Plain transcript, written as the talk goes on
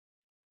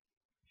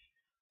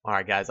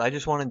Alright guys, I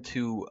just wanted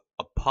to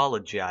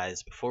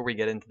apologize before we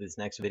get into this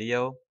next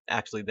video.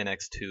 Actually the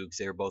next two, because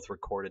they were both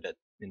recorded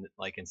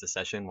in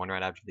succession, one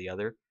right after the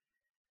other.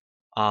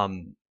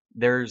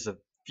 There's a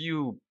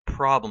few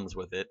problems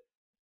with it.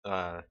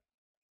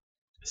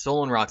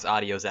 Stolen Rock's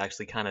audio is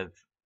actually kind of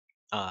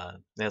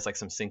there's like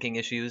some syncing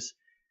issues.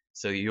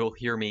 So you'll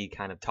hear me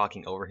kind of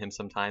talking over him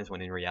sometimes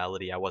when in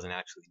reality I wasn't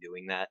actually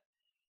doing that.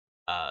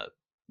 Uh,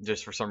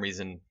 just for some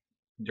reason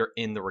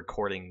in the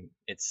recording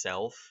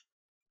itself.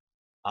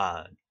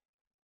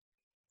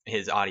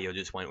 His audio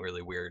just went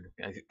really weird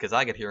because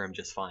I could hear him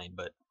just fine.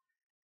 But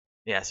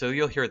yeah, so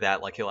you'll hear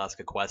that, like he'll ask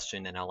a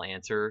question and I'll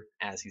answer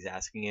as he's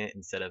asking it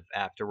instead of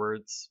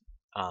afterwards.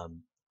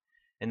 And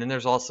then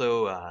there's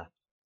also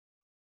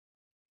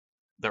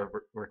the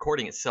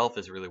recording itself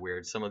is really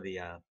weird. Some of the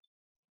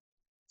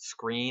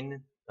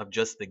screen of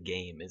just the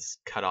game is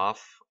cut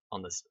off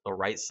on the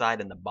right side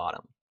and the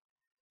bottom,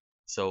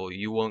 so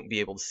you won't be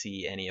able to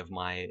see any of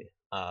my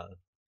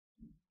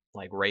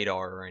like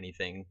radar or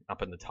anything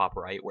up in the top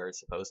right where it's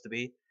supposed to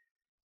be.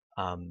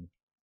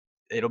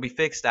 It'll be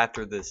fixed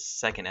after this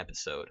second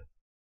episode,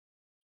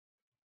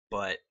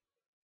 but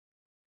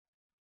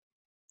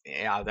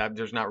yeah,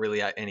 there's not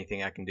really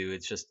anything I can do.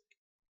 It's just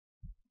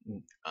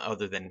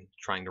other than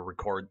trying to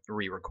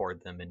re-record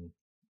them, and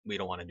we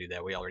don't want to do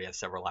that. We already have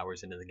several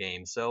hours into the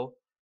game, so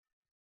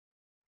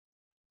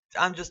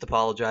I'm just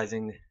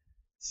apologizing.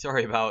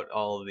 Sorry about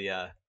all of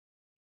the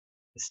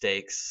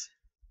mistakes,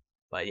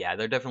 but yeah,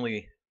 they're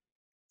definitely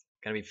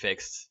gonna be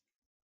fixed.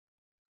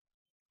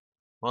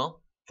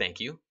 Well,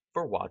 thank you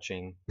for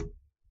watching.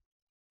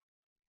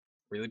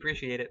 Really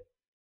appreciate it.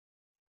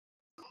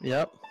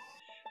 Yep.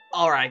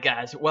 Alright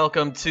guys,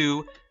 welcome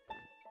to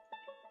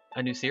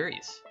a new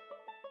series.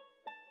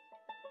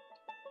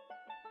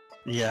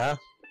 Yeah.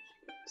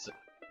 So,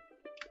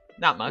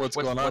 not much. What's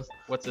going on?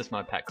 What's this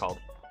ModPack called?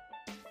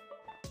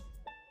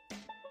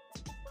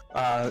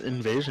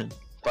 Invasion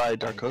by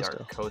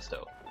Darkosto.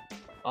 Darkosto.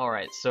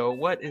 Alright, so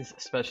what is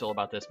special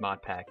about this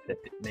ModPack that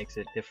makes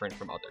it different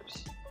from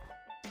others?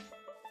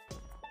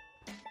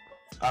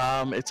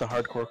 It's a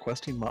hardcore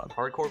questing mod.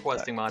 Hardcore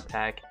questing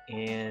ModPack,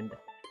 and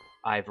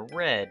I've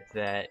read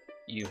that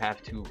you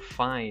have to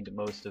find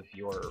most of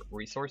your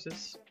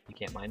resources. You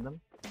can't mine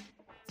them.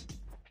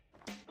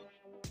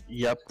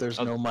 Yep, there's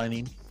no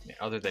mining.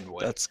 Other than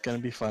wood. That's gonna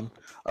be fun.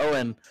 Oh,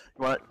 and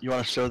you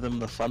want to show them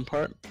the fun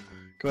part?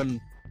 Go ahead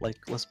and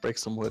let's break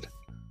some wood.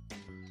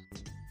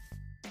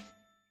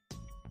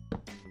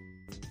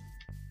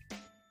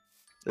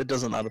 It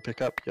doesn't auto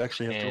pick up. You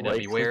actually have to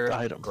right click the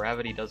item.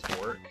 Gravity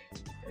doesn't work.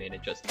 I mean,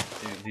 it just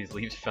these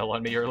leaves fell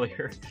on me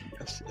earlier.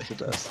 Yes, it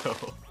does.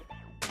 So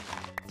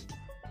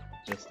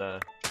just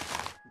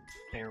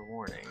fair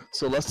warning.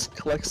 So let's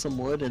collect some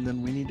wood, and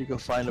then we need to go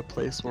find a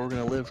place where we're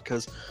gonna live,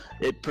 because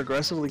it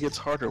progressively gets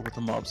harder with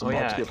the mobs. The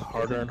mobs get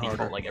harder and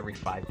harder. Like every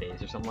 5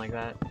 days or something like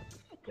that.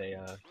 They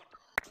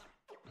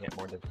get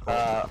more difficult.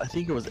 I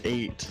think it was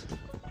 8.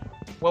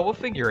 Well, we'll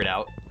figure it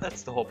out.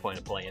 That's the whole point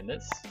of playing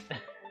this.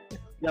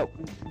 Yeah,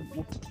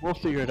 we'll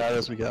figure it out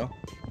as we go.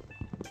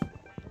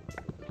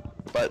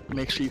 But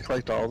make sure you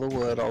collect all the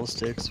wood, all the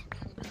sticks.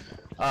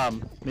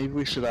 Maybe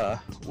we should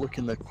look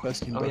in the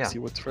questing book, see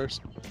what's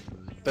first.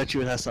 Bet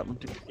you it has something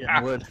to do with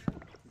getting wood.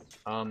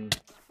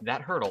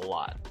 That hurt a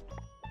lot.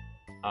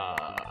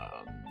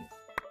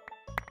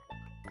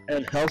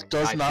 And health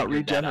does not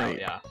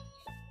regenerate. Out,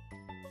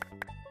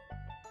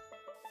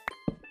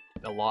 yeah.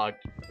 The log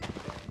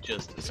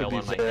just fell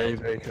on my head.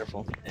 Very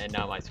careful. And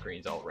now my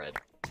screen's all red.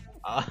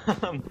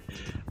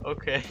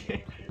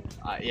 Okay.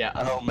 Yeah.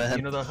 Oh man.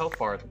 You know the health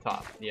bar at the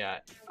top. Yeah,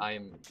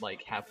 I'm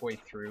like halfway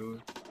through.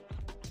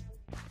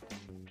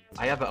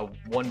 I have a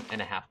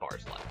 1.5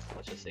 bars left.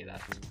 Let's just say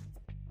that.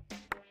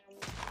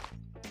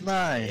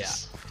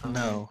 Nice. Yeah.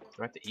 No.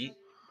 Do I have to eat?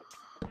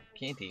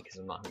 Can't eat because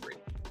I'm not hungry.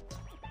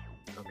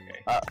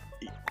 Okay.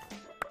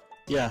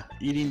 Yeah,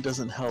 eating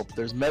doesn't help.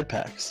 There's med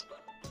packs.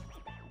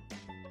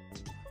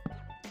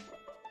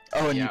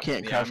 Oh, and you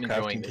can't craft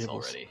crafting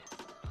tables. Already.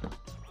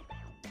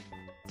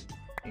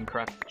 You can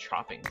craft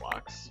chopping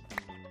blocks,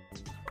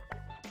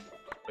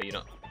 but you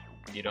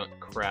don't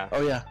craft.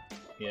 Oh yeah.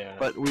 Yeah.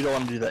 But we don't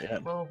want to do that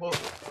yet. Well,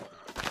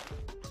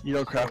 you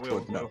don't craft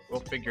wood. No.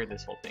 We'll figure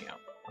this whole thing out.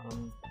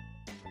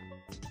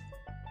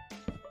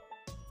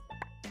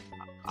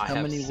 How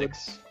many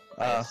 6.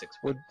 I have 6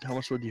 wood. How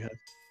much wood do you have?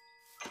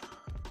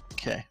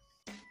 Okay.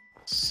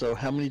 So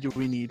how many do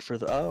we need for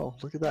the? Oh,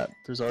 look at that.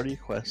 There's already a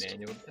quest.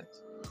 Manual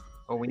text.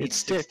 Oh, we need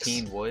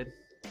 16 wood.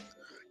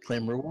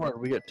 Claim reward.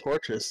 We get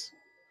torches.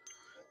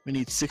 We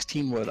need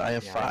 16 wood. I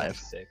have 5. I have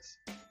 6.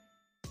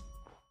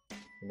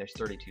 And there's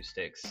 32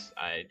 sticks.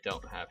 I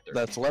don't have 32.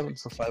 That's 11,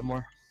 so 5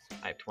 more.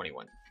 I have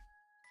 21.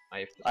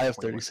 I have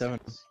 37.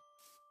 Sticks.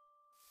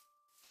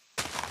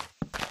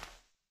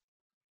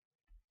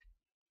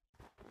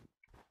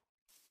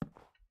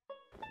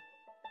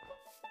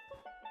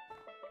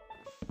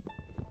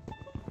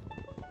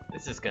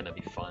 This is gonna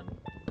be fun.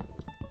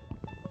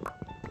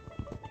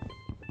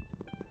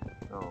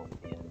 Oh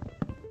man.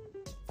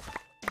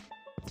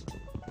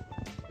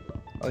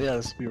 Oh yeah,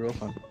 this will be real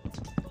fun.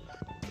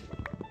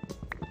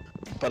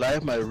 But I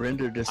have my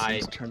render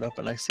distance turned up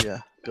and I see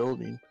a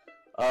building.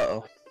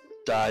 Uh-oh.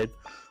 Died.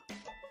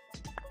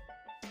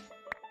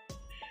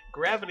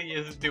 Gravity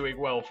isn't doing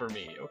well for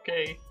me,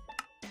 okay?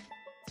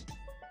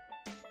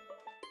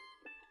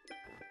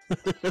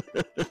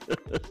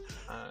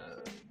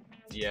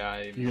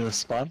 Yeah, You gonna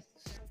spawn?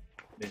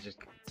 It's just,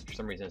 for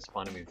some reason, it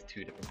spawned me with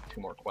two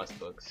more quest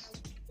books.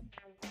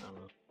 I don't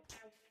know.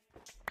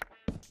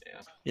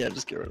 Yeah. Yeah,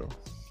 just get rid of them.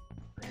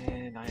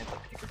 And I have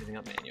to pick everything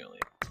up manually.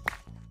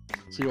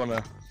 So you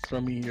wanna throw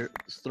me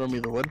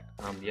the wood?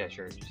 Yeah,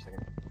 sure, just a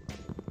second.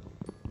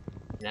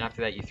 And then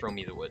after that, you throw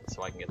me the wood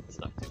so I can get the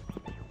stuff too.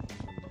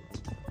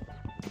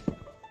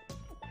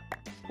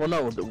 Well,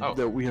 no,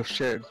 that we have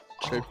shared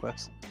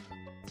quests.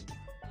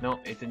 No,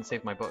 it didn't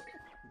save my book.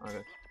 Okay.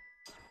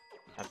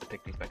 I have to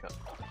pick these back up,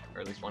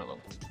 or at least one of them.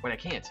 Wait, I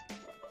can't.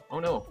 Oh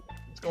no,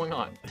 what's going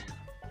on?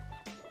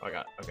 Oh,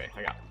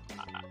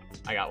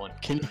 I got one.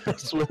 Can you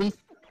swim?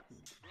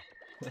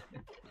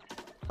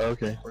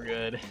 Okay. We're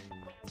good.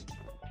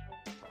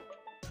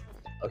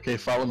 Okay,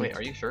 follow me. Wait,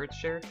 are you sure it's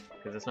shared?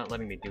 Because it's not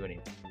letting me do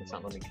anything. It's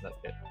not letting me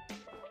connect it.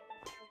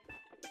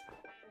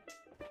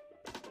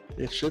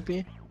 It should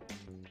be.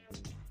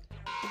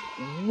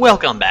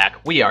 Welcome back.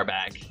 We are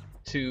back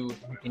to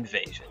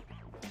Invasion.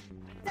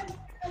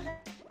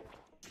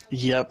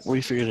 Yep,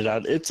 we figured it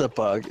out. It's a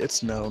bug.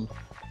 It's known.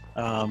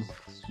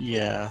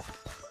 Yeah.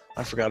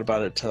 I forgot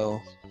about it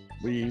till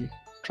we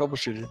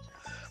troubleshooted.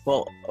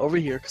 Well, over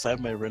here, because I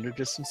have my render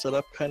distance set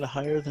up kind of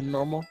higher than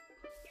normal,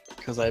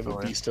 because I have a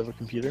beast of a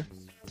computer,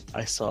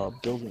 I saw a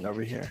building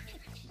over here.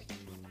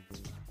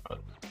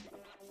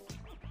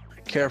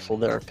 Careful,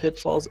 there are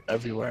pitfalls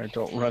everywhere.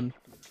 Don't run.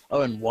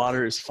 Oh, and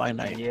water is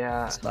finite.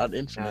 Yeah. It's not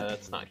infinite. Yeah,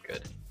 that's not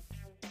good.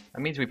 That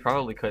means we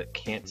probably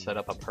can't set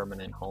up a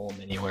permanent home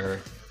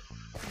anywhere.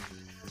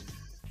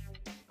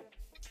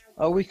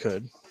 Oh, we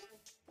could.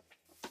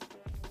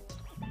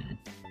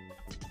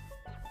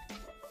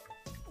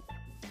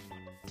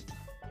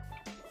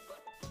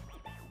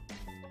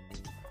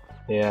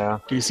 Yeah.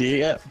 Do you see it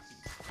yet?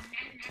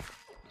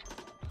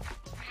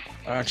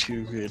 Aren't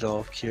you at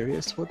all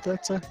curious what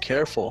that's a?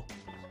 Careful.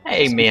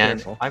 Hey Just be man,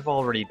 careful. I've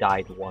already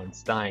died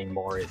once. Dying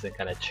more isn't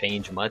gonna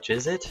change much,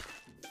 is it?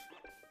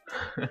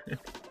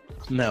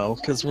 No,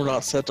 because we're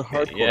not set to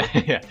hardcore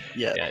Yeah.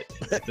 yet.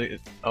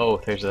 Oh,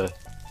 there's a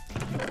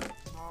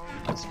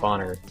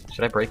spawner.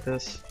 Should I break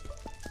this?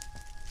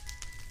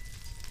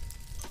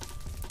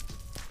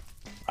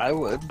 I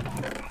would.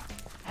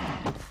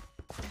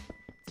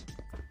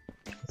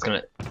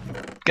 It's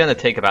gonna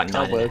take about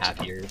 9.5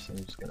 would. years. I'm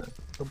just gonna.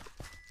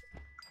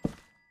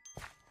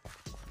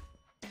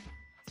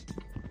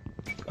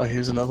 Oh,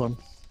 here's another one.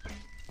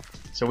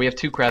 So we have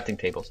 2 crafting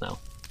tables now.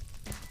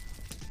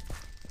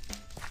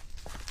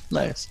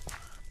 Nice.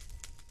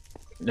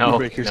 No,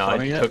 break your no,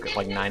 spawner it yet? took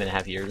like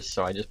 9.5 years,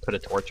 so I just put a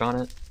torch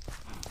on it.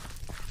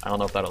 I don't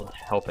know if that'll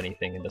help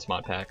anything in this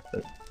mod pack,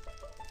 but.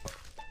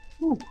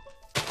 Whew.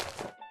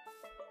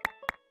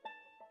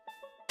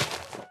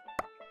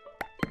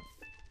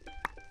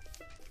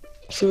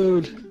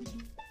 Food.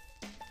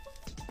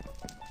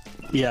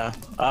 Yeah.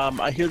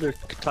 I hear they're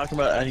talking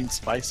about adding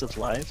spice of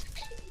life.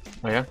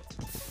 Oh yeah?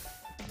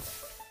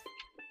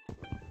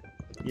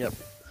 Yep.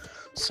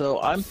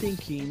 So I'm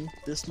thinking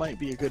this might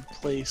be a good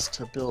place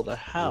to build a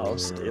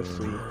house if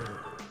we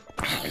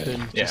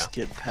couldn't just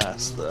get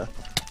past the...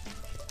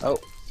 Oh.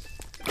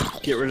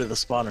 Get rid of the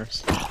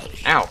spawners.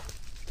 Ow!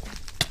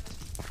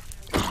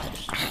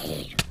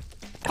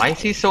 Why is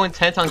he so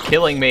intent on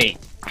killing me?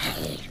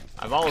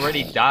 I've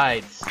already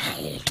died.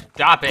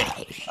 Stop it!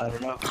 I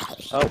don't know.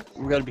 Oh,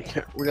 we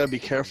gotta be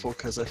careful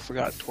because I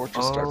forgot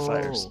torches start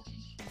fires.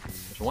 I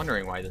was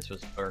wondering why this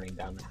was burning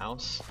down the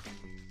house.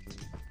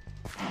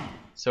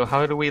 So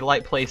how do we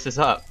light places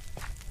up?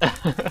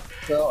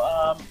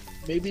 So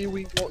maybe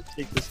we won't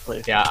take this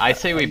place. Yeah, I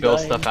say we build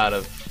stuff out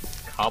of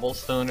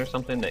cobblestone or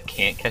something that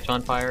can't catch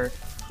on fire.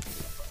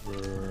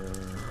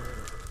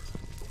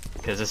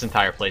 Because this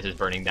entire place is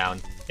burning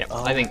down. Yep,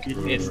 Oh, I think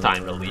it's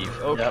time to leave.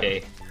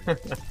 Okay.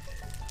 Yep.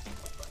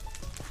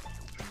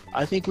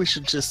 I think we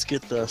should just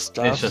get the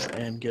stuff just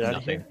and get out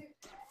nothing. of here.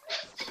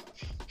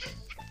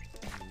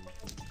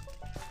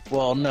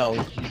 Well, no,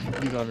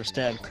 you don't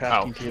understand.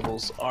 Crafting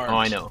tables aren't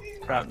I know.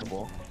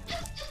 craftable.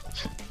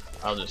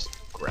 I'll just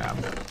grab.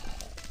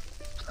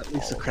 At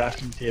least a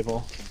crafting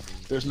table.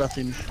 There's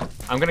nothing.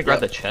 I'm gonna grab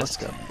the Let's chest.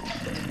 go.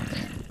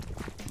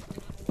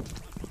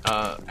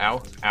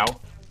 Ow, ow.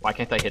 Why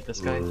can't I hit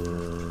this guy?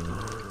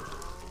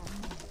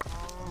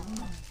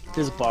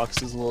 His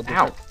box is a little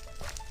different.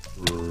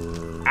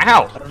 Ow!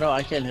 Ow! I don't know.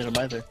 I can't hit him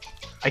either.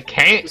 I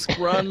can't. Just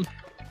run.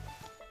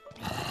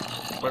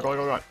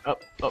 Go.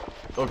 Up.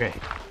 Okay.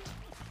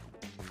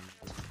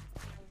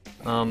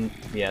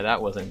 Yeah,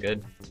 that wasn't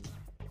good.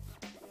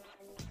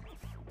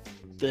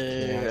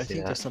 There. Yeah, I I see think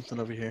that. there's something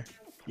over here.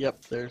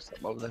 Yep, there's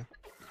something over there.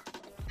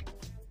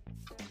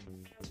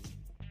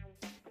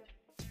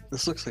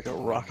 This looks like a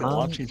rocket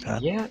launching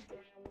pad. Yeah.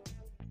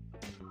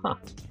 Huh.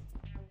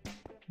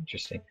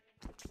 Interesting.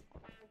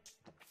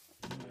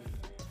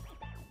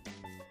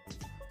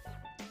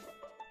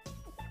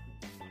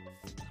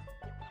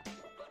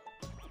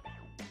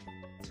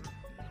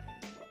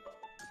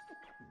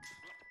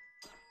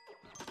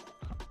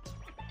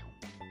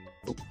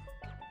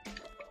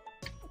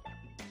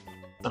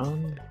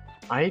 Um,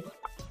 I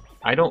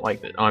I don't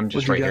like it. Oh, I'm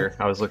just What'd you right got?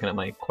 here. I was looking at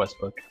my quest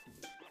book.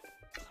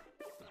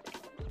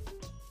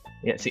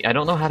 Yeah, see, I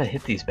don't know how to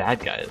hit these bad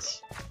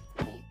guys.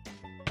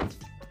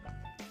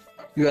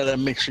 You gotta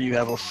make sure you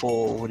have a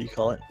full, what do you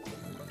call it?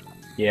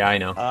 Yeah, I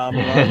know. Run.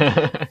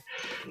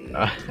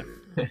 Uh,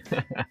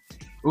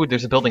 Ooh,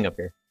 there's a building up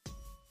here.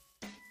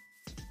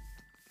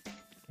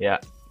 Yeah,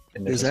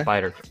 and there's Is a there?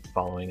 spider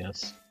following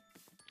us.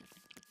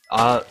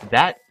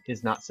 That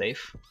is not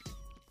safe.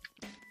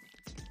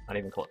 Not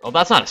even close. Oh,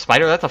 that's not a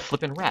spider, that's a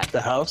flippin' rat.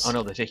 The house? Oh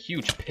no, there's a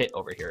huge pit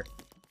over here.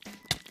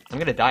 I'm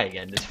gonna die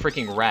again. This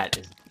freaking rat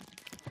is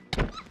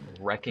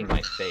wrecking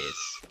my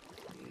face.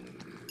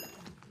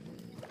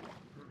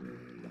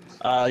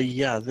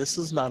 Yeah, this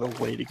is not a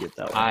way to get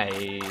that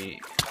one.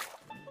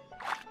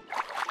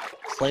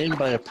 Slain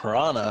by a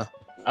piranha.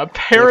 There are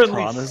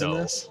Apparently piranhas in so.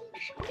 this?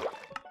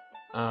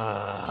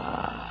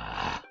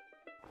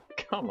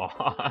 Come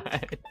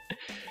on.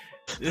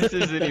 This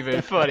isn't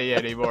even funny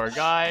anymore,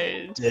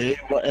 guys.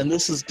 And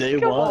this is day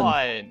Come one.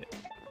 on.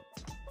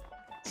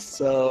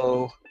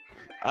 So,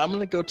 I'm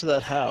gonna go to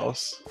that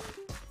house.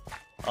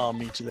 I'll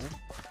meet you there.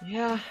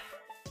 Yeah.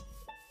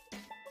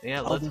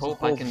 Yeah, Oh, let's there's a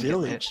hope I whole can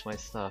village. get my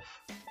stuff.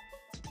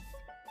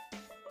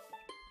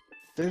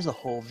 There's a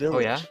whole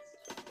village. Oh yeah?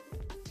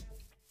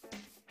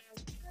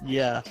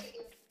 Yeah.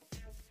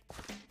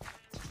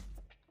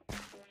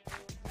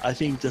 I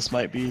think this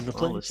might be the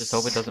place. Well, let's just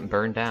hope it doesn't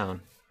burn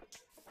down.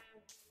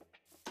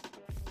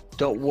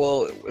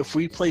 Well, if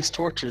we place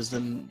torches,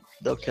 then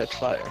they'll catch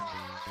fire.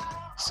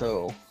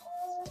 So,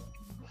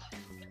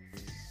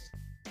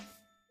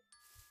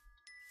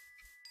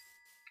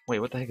 Wait,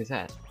 what the heck is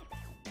that?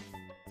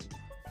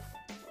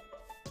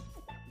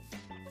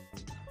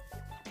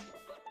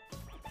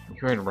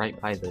 You're in right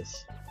by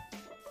this.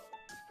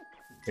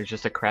 There's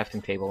just a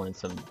crafting table and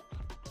some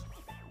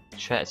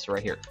chests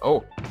right here.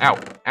 Oh! Ow!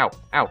 Ow!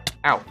 Ow!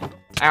 Ow!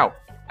 Ow! Ow!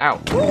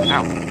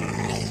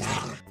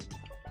 Ow!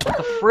 What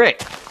the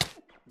frick?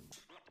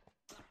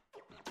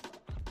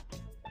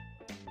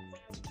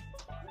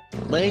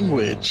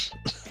 language.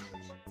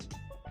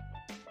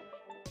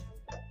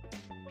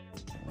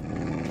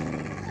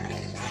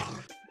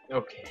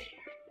 Okay.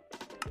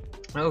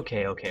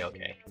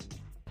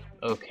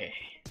 Okay.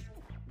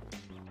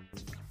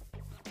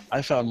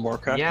 I found more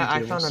crafting Yeah, I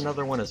tables. found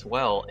another one as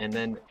well, and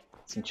then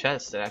some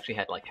chests that actually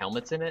had like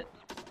helmets in it.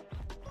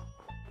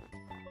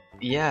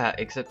 Yeah,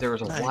 except there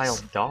was a Nice.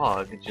 wild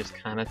dog just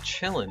kind of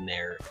chilling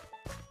there,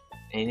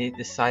 and it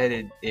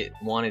decided it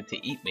wanted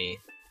to eat me,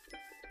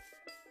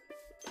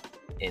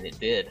 and it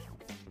did.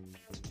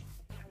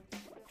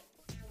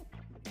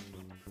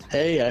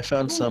 Hey, I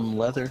found some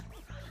leather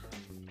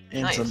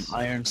and Nice. some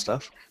iron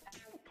stuff.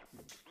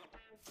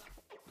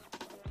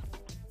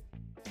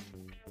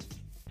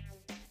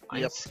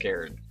 I'm Yep.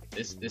 scared.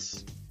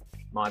 This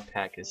mod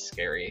pack is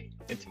scary.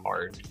 It's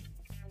hard.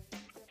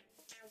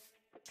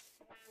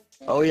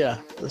 Oh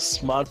yeah,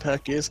 this mod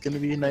pack is gonna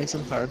be nice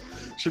and hard.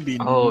 Should be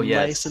Oh nice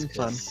yes, and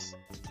fun. 'cause,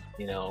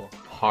 you know,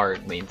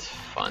 hard means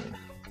fun.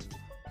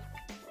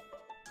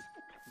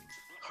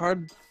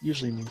 Hard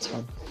usually means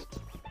fun.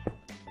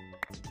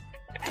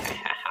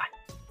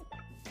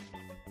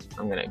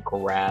 I'm gonna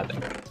grab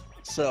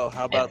So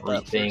how about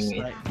that first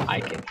everything night?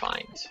 I can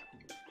find.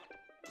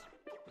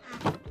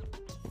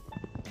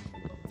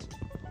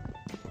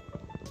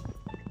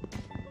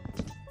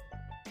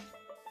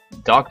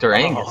 Dr.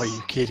 Angus. Oh, are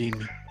you kidding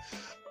me?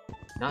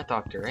 Not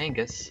Dr.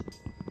 Angus.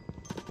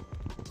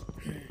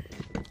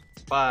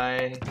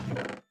 Bye.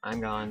 I'm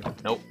gone.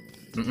 Nope.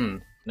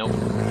 Mm-mm. Nope.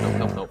 Nope,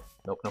 nope, nope.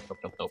 Nope, nope, nope,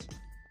 nope, nope.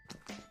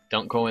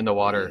 Don't go in the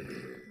water.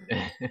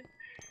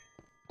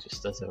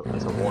 Just as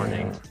a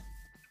warning.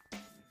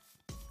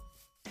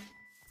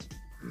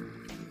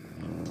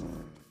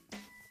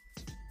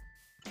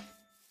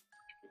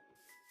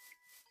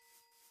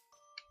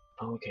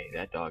 Okay,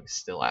 that dog's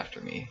still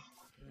after me.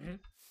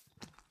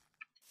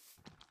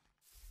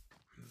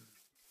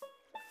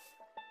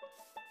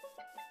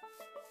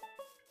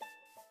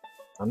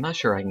 I'm not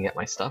sure I can get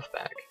my stuff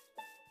back.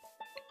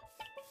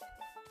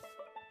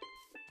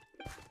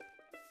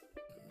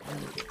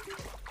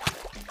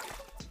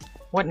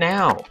 What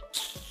now?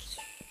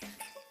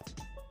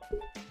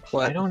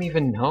 What? I don't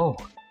even know.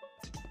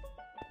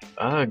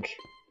 Ugh.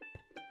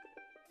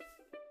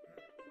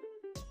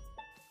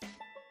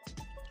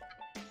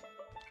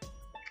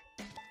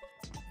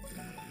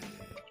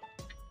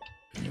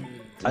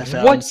 I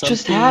found What something.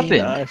 just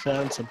happened? I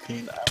found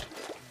something.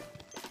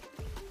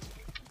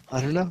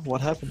 I don't know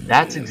what happened.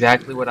 That's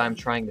exactly what I'm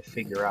trying to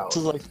figure out. This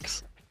is like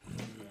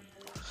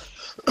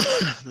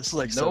this is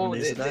like 7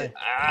 days to die.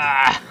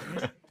 Ah!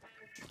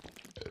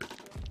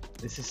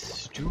 This is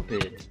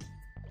stupid.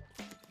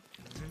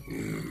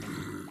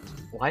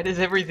 Why does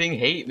everything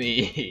hate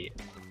me?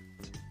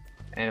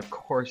 And of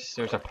course,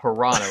 there's a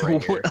piranha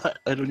right here.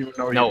 I don't even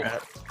know where No, you're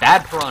at.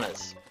 bad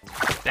piranhas.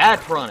 Bad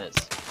piranhas.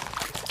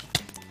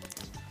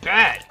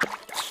 Bad.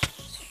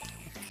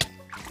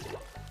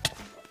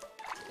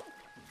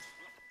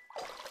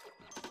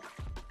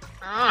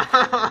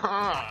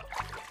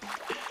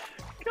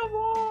 Come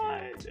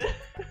on.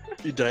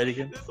 You died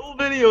again? This whole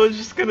video is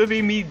just gonna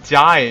be me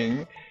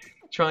dying,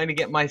 trying to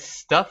get my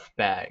stuff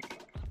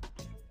back.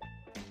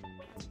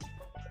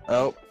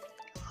 Oh.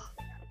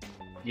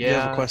 Yeah. You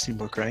have a questing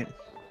book, right?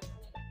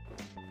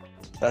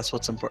 That's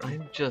what's important.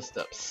 I'm just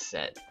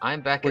upset.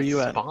 I'm back Where at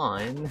you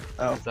spawn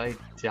Oh. because I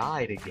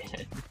died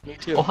again. Me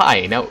too. Oh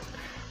hi, now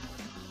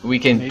we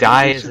can Maybe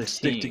die we as a should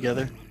stick team.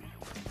 together.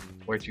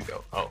 Where'd you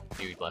go? Oh,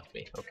 you left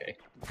me. Okay.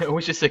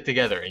 We should stick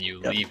together and you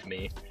Yep. leave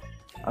me.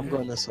 I'm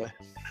going this way.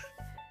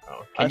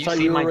 Oh, I can you thought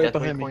see you were my right death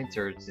behind me. waypoints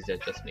or is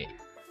that just me?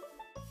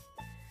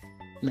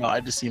 No, I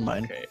just see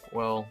mine. Okay,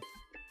 well,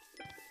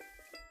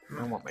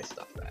 I want my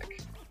stuff back.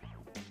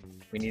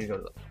 We need to go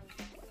to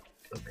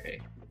the...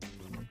 Okay.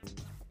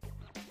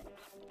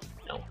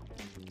 No.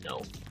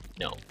 No.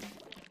 No.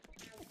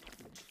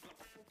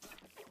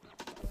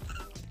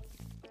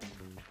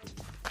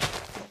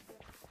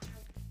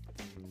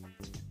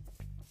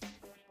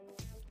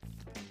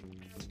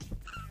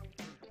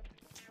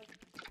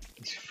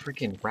 These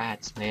freaking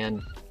rats,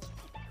 man.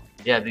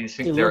 Yeah, these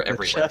things, Hey, they're look, a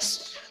everywhere.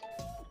 chest.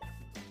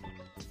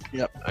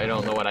 Yep. I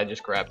don't know what I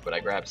just grabbed, but I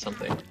grabbed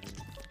something.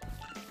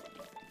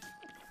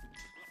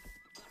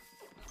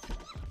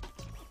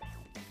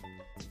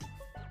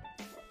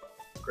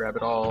 Grab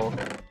it all.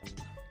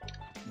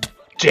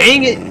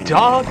 Dang it,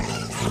 dog!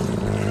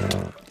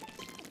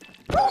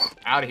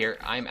 Out of here.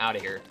 I'm out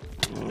of here.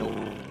 Nope.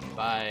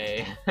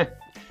 Bye.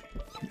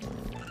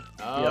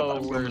 Oh,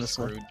 I'm we're going this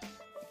way. screwed.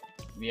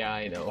 Yeah,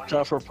 I know. Watch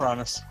out for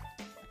piranhas.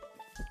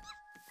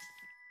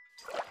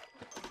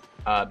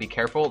 Be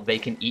careful, they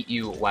can eat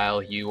you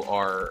while you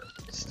are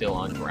still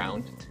on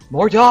ground.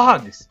 More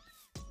dogs!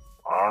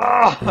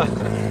 Ah!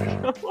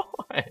 Come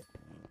on!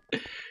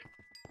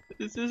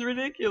 This is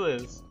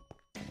ridiculous.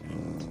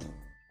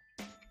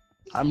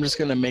 I'm just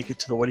gonna make it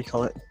to the, what do you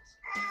call it?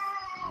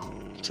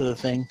 To the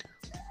thing.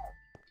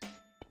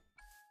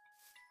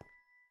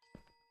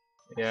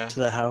 Yeah. To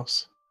the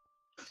house.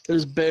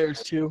 There's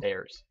bears too.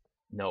 Bears.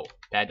 No.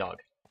 Bad dog.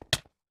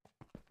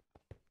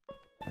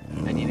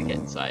 I need to get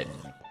inside.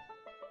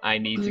 I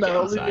need to get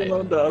No, leave me inside.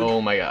 alone, dog.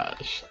 Oh my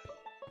gosh.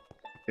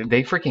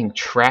 They freaking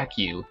track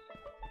you.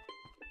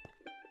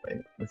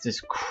 This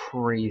is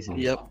crazy.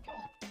 Yep.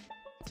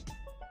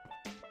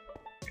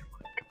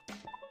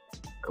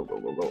 Go, go,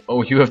 go, go.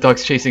 Oh, you have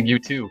dogs chasing you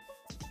too.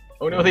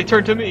 Oh no, they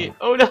turned to me.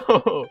 Oh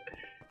no.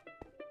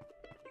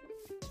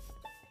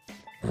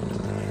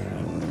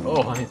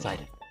 Oh, I'm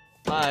inside.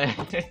 Hi.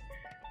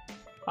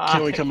 Hi.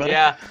 Can we come back?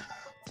 Yeah.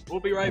 We'll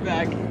be right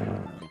back.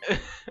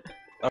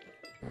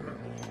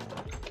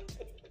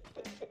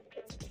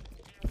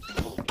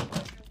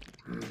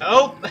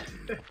 Oh!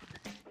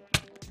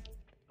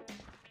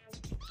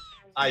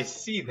 I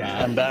see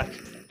that. I'm back.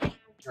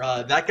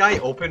 That guy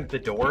opened the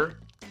door.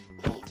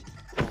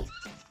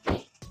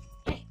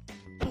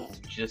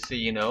 Just so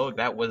you know,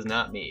 that was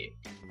not me.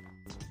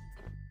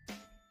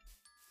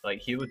 Like,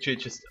 he legit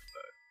just...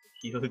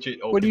 he legit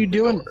opened What are you the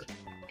doing? door.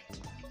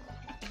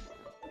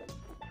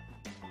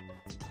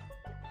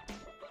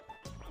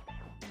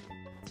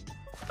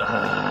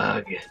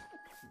 Ugh.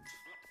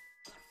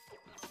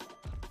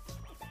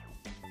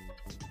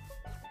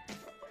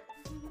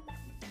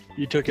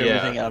 You took Yeah.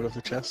 everything out of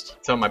the chest.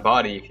 It's on my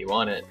body if you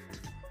want it.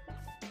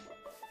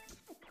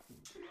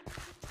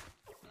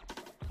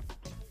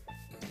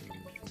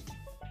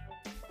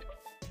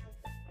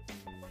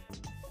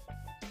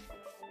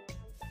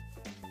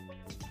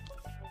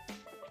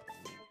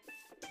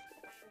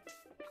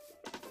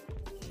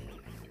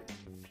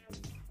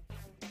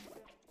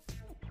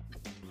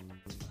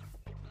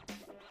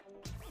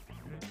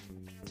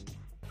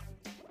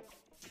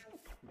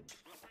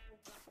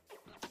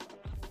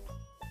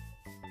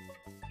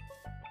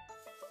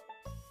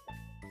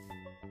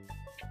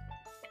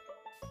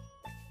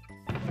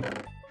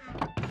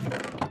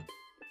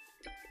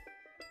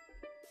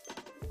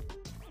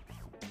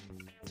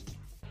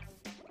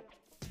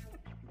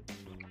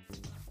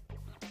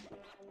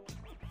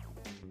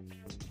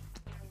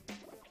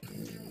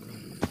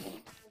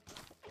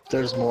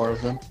 There's more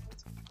of them.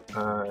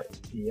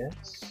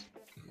 Yes.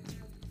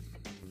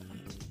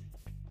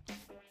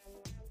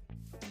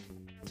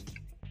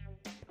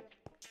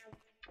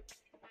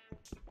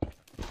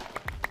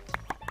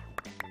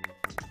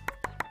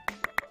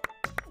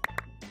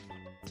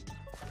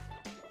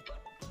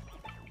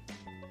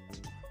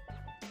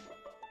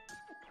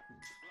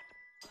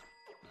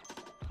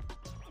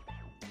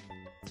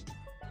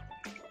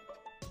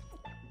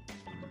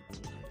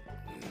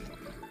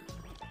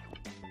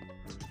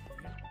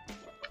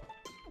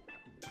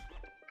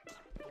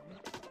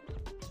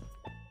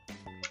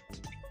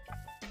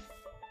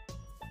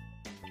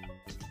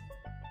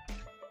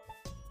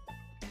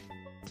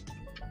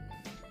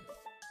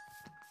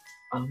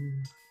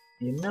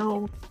 You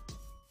know,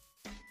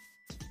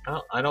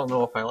 I don't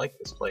know if I like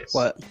this place.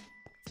 What?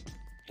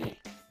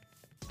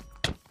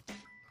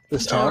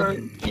 This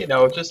town? You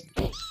know, just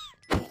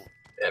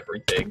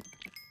everything.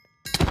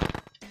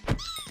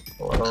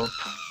 Hello.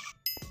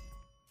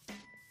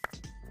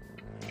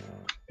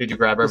 Did you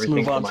grab Let's everything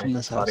move on from from my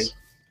this body? house.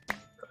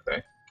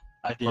 Okay.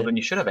 I did. Well, then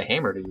you should have a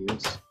hammer to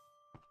use.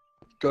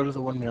 Go to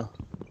the windmill.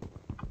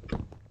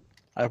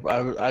 I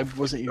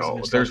wasn't using Oh,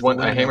 your stuff. there's The a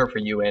windmill. hammer for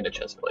you and a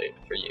chest plate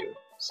for you.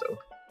 So.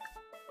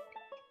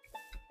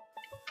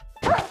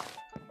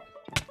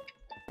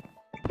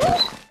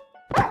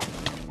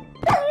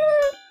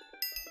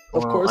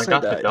 Of Well, course I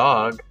got died. the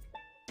dog.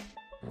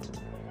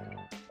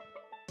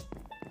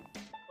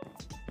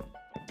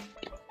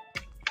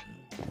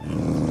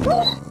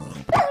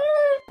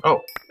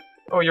 Oh.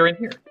 Oh, you're in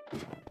here.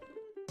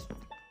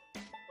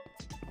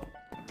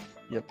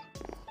 Yep.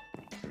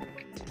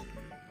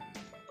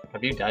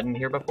 Have you died in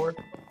here before?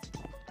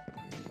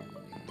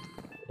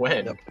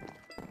 When? Yep.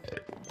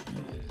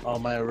 All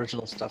my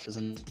original stuff is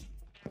in.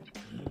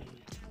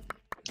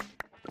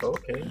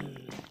 Okay.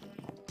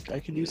 I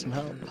could use some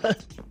help.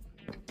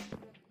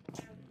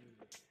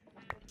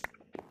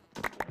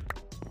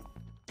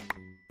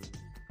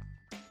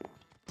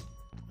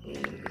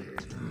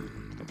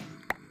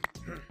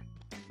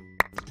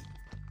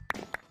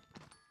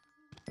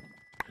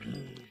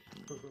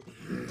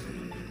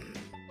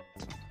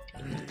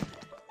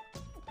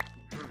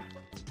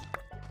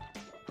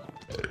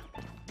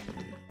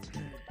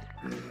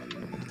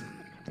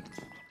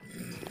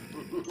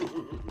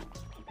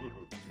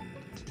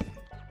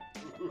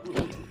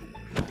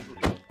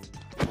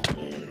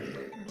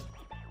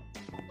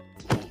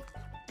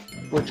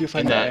 Where'd you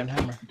find In the that iron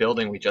hammer?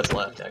 building we just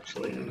left,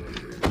 actually.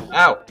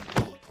 Ow!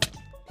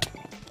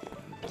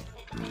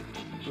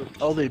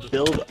 Oh, they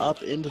build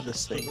up into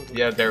this thing.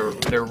 Yeah, they're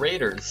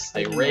raiders.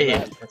 They didn't know raid.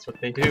 that. That's what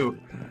they do.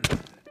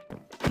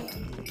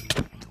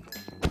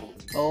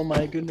 Oh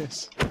my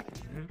goodness.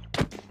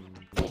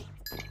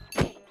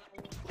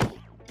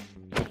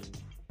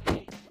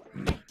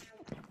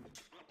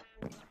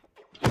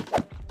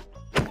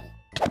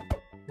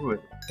 Ooh,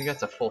 I think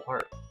that's a full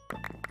heart.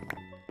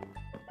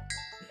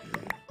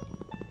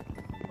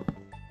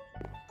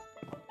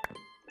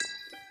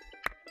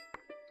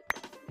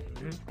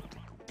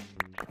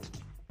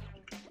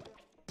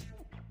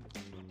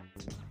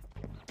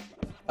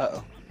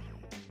 Uh-oh.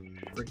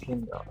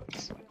 Freaking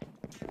dogs.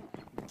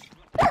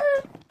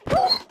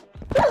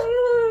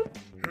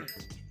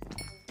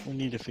 We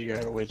need to figure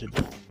out a way to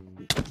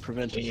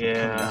prevent it from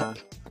Yeah. coming up.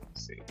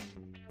 Let's see.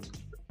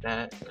 Break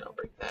that, and I'll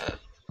break that.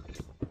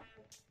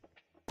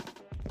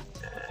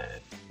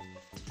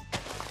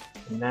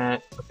 And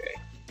that. Okay.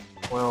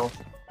 Well,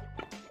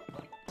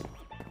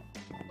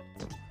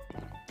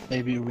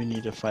 Maybe we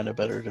need to find a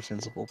better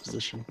defensible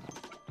position.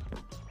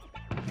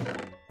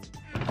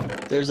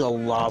 There's a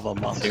lava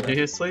monster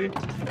seriously?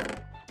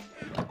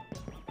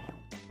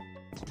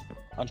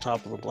 on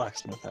top of the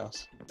blacksmith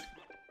house.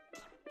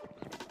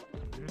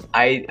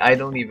 I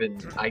don't even.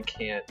 I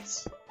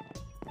can't.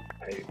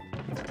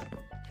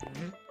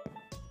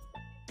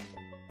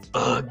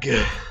 Ugh.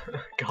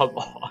 Come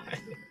on.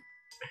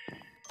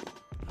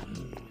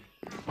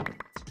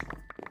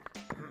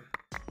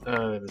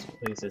 This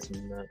place is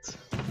nuts.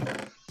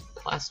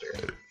 Plaster.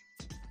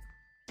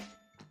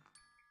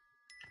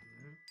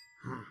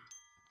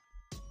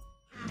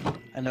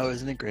 I know,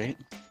 isn't it great?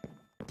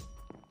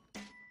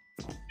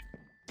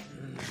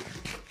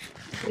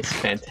 It's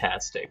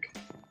fantastic.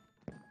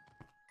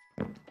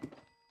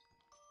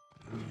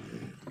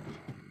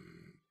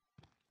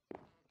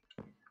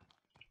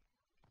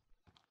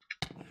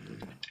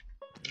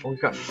 Oh,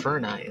 we've got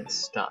Ferni and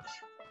stuff.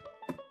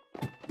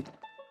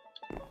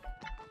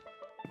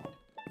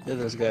 Yeah,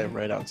 there's a guy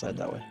right outside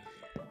that way.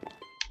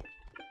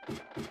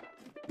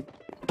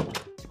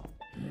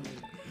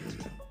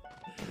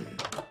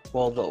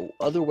 Well, the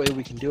other way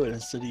we can do it,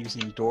 instead of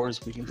using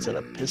doors, we can set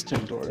up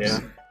piston doors. Yeah.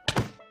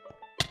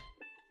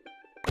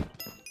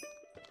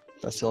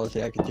 That's the only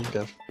thing I can think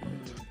of.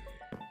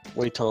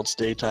 Wait till it's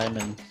daytime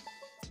and...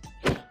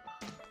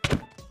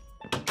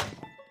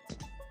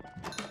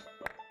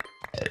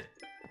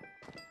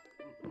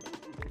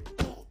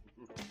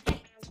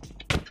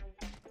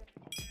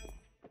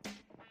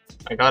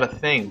 I got a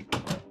thing.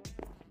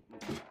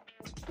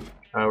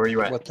 Where are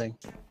you at? What thing?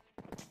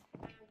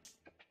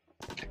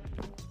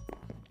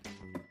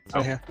 Oh.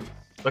 Right here.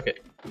 Look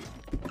it.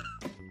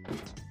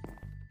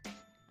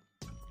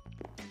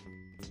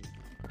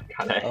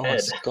 Got a Oh, head.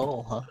 a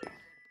skull, huh?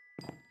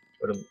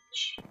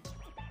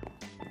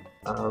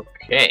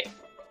 Okay.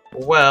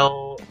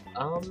 Well,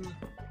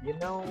 you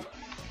know.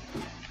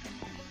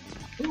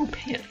 Ooh,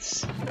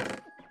 pants.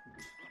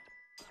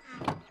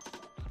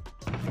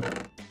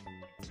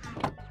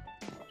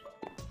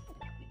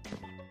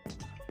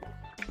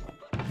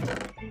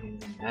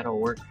 That'll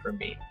work for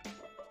me.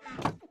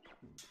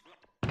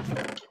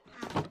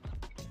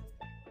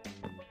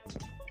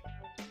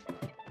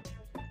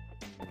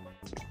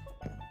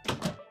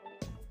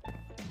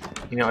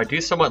 You know, I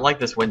do somewhat like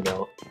this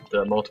window,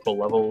 the multiple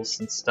levels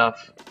and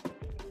stuff.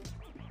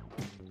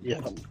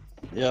 Yeah.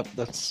 Yep,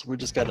 that's... We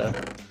just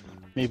gotta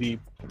maybe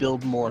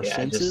build more Yeah,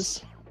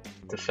 fences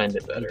Defend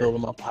it and better. build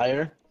them up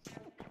higher.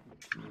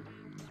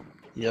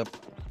 Yep.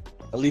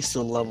 At least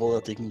the level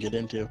that they can get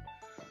into.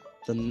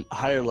 The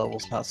higher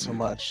levels, not so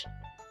much.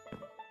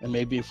 And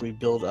maybe if we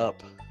build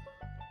up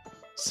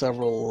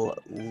several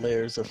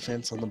layers of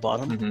fence on the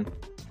bottom, Mm-hmm.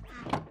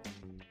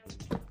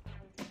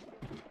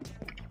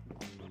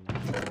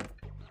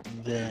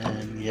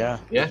 then yeah,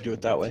 we Yeah. can do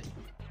it that way.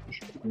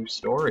 New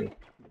story.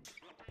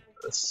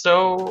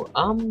 So,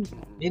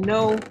 you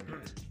know,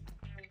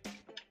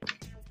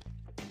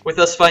 with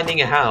us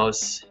finding a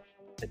house,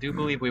 I do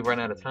believe we've run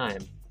out of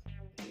time.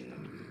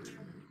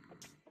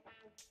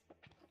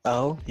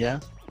 Oh, yeah?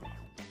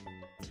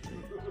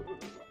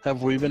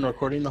 Have we been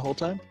recording the whole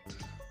time?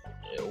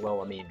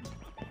 Well, I mean,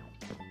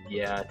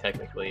 yeah,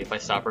 technically. If I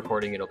stop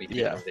recording, it'll be 2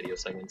 Yeah. more video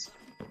segments.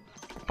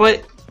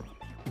 But,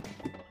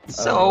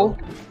 so,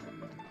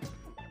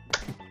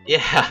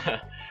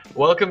 yeah.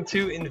 Welcome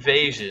to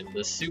Invasion,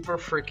 the super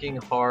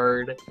freaking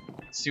hard,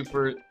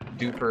 super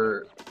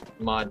duper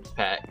mod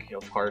pack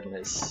of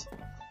hardness.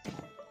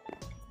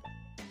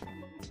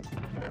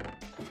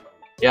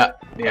 Yeah,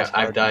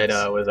 I've died,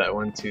 was that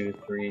 1, 2,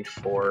 3,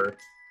 4,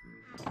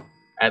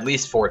 at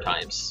least 4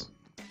 times.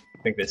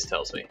 I think this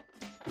tells me.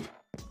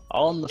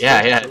 All in the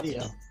Yeah, first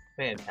video.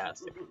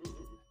 Fantastic.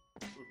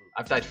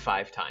 I've died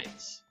 5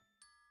 times.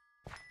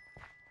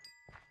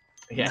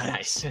 Yeah,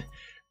 nice.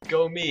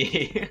 Go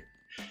me.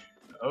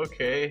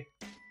 Okay.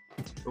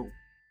 Ooh.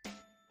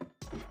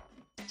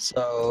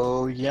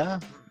 So, yeah.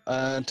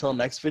 Until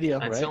next video,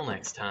 Until right?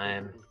 next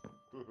time.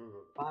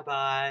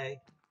 Bye-bye.